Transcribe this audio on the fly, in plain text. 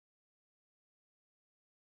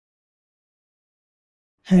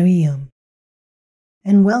Hariom,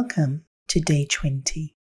 and welcome to day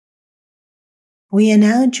 20. We are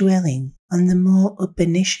now dwelling on the more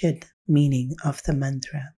Upanishad meaning of the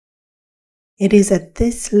mantra. It is at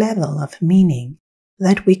this level of meaning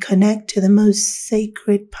that we connect to the most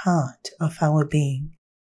sacred part of our being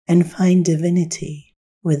and find divinity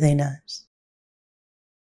within us.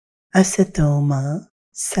 Asatoma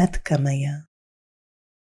Satkamaya.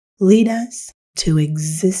 Lead us to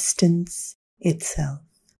existence itself.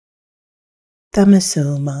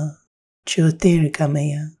 Tamasoma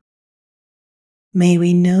Jyotirgamaya. May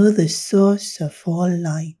we know the source of all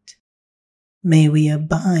light. May we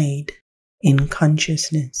abide in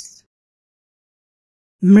consciousness.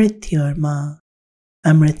 Mrityorma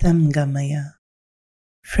Amritam Gamaya.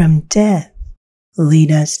 From death, lead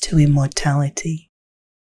us to immortality.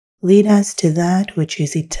 Lead us to that which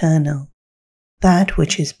is eternal, that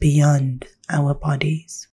which is beyond our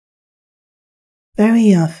bodies.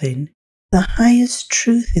 Very often, the highest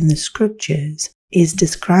truth in the scriptures is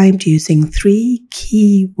described using three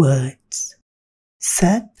key words: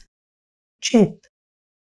 Sat, Chit,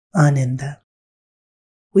 Ananda.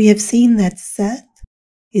 We have seen that Sat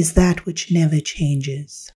is that which never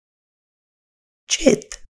changes.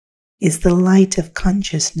 Chit is the light of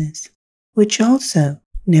consciousness, which also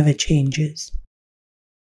never changes.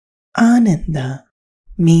 Ananda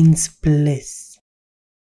means bliss.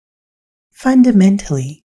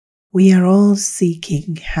 Fundamentally, we are all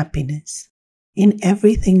seeking happiness in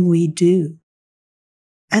everything we do.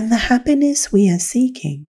 And the happiness we are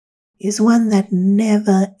seeking is one that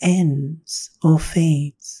never ends or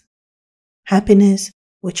fades. Happiness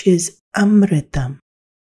which is Amritam,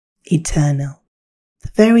 eternal.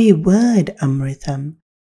 The very word Amritam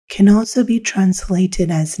can also be translated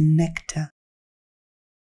as nectar.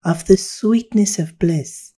 Of the sweetness of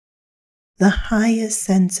bliss, the highest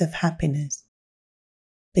sense of happiness,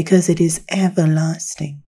 because it is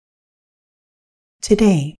everlasting.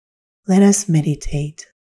 Today, let us meditate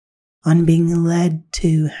on being led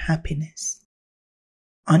to happiness,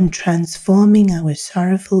 on transforming our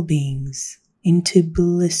sorrowful beings into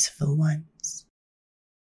blissful ones.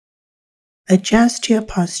 Adjust your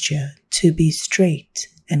posture to be straight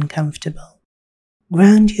and comfortable.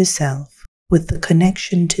 Ground yourself with the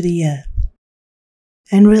connection to the earth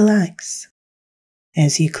and relax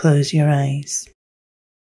as you close your eyes.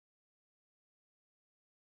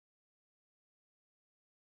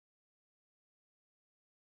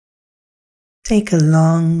 Take a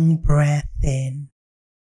long breath in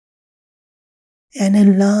and a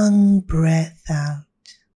long breath out.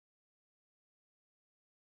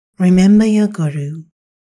 Remember your Guru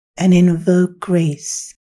and invoke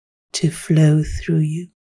grace to flow through you.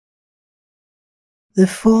 The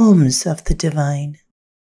forms of the divine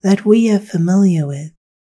that we are familiar with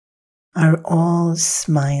are all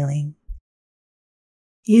smiling,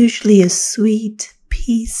 usually a sweet,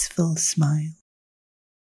 peaceful smile.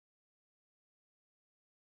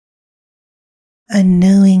 A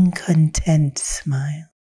knowing, content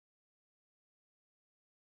smile.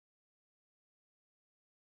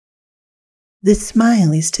 The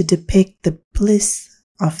smile is to depict the bliss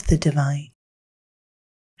of the divine,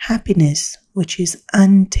 happiness which is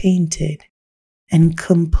untainted and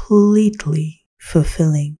completely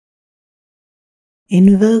fulfilling.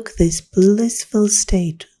 Invoke this blissful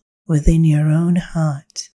state within your own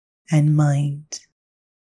heart and mind.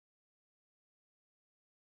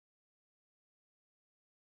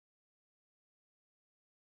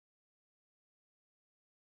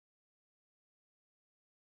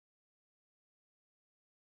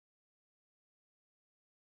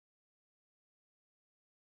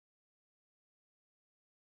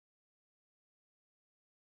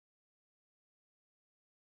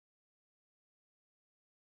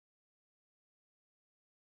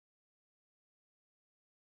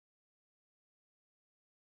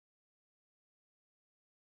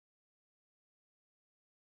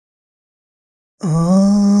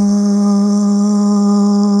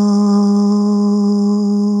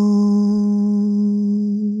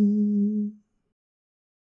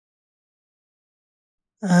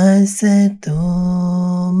 Asatoma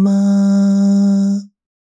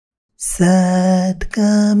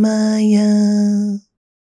Satkamaya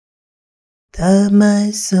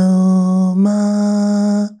Tamasoma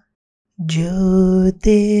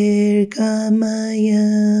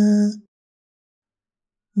Jyotirgamaya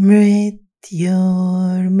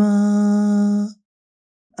Mrityorma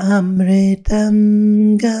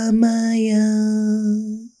Amritam Gamaya.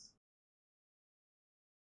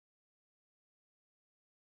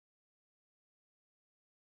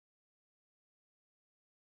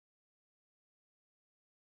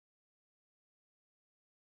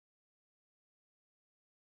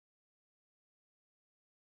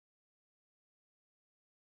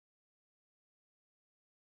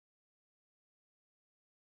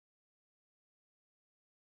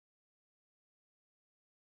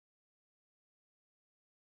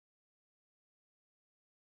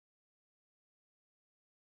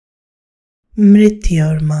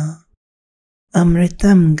 Mrityorma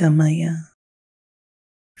Amritam Gamaya.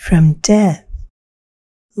 From death,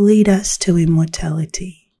 lead us to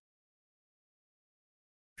immortality.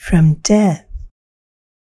 From death,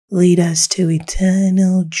 lead us to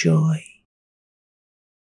eternal joy.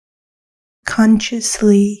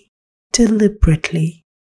 Consciously, deliberately,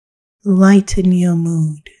 lighten your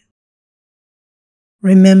mood,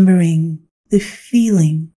 remembering the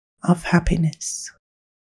feeling of happiness.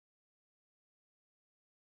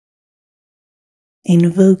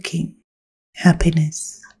 Invoking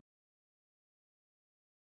happiness.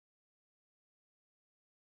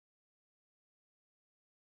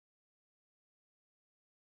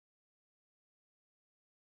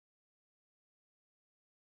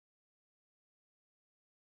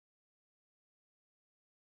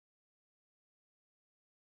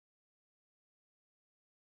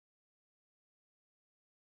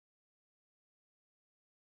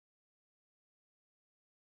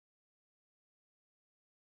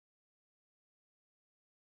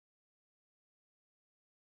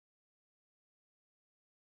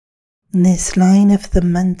 This line of the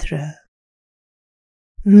mantra,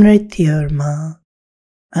 Mrityorma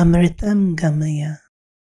Amritam Gamaya.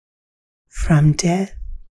 From death,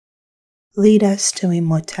 lead us to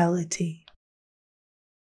immortality,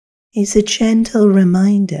 is a gentle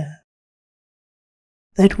reminder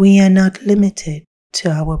that we are not limited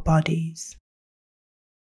to our bodies.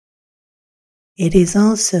 It is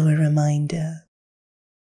also a reminder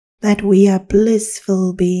that we are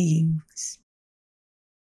blissful beings.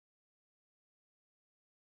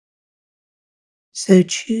 So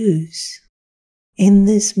choose in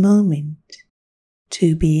this moment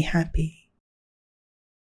to be happy.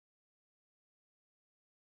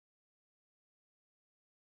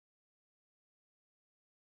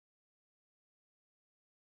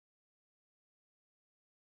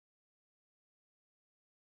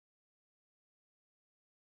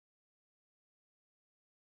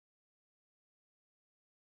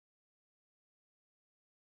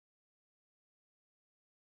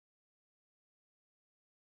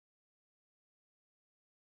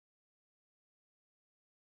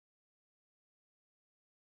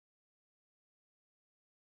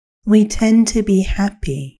 We tend to be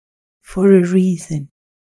happy for a reason,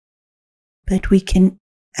 but we can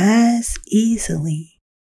as easily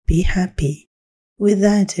be happy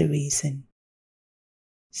without a reason.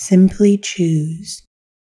 Simply choose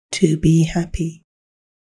to be happy.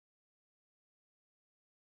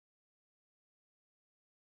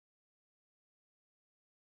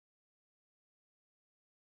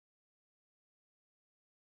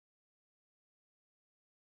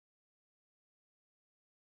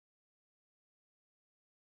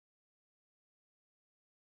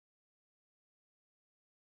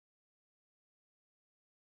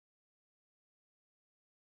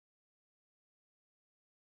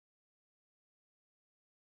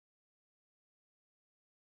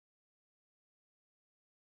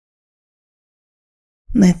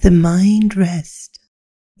 Let the mind rest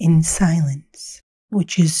in silence,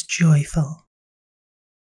 which is joyful.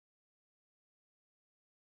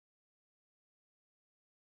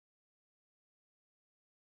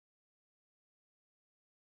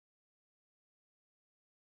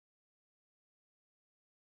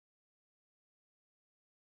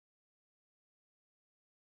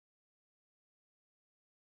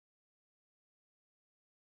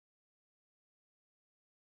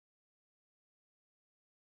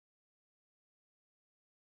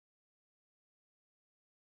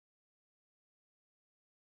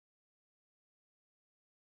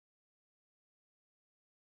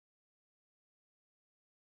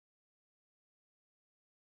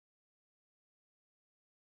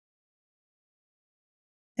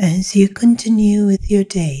 As you continue with your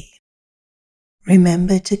day,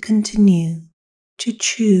 remember to continue to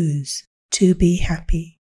choose to be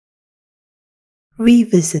happy.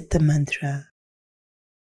 Revisit the mantra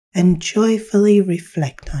and joyfully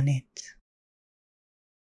reflect on it.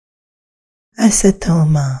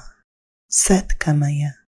 Asatoma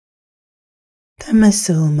Satkamaya,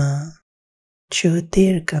 Tamasoma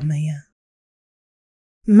Jyotirgamaya,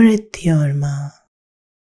 Mrityorma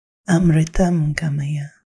Amritam Gamaya.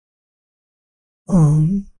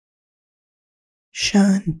 Om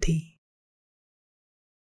Shanti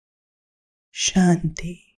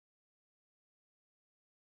Shanti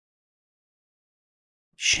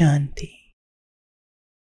Shanti.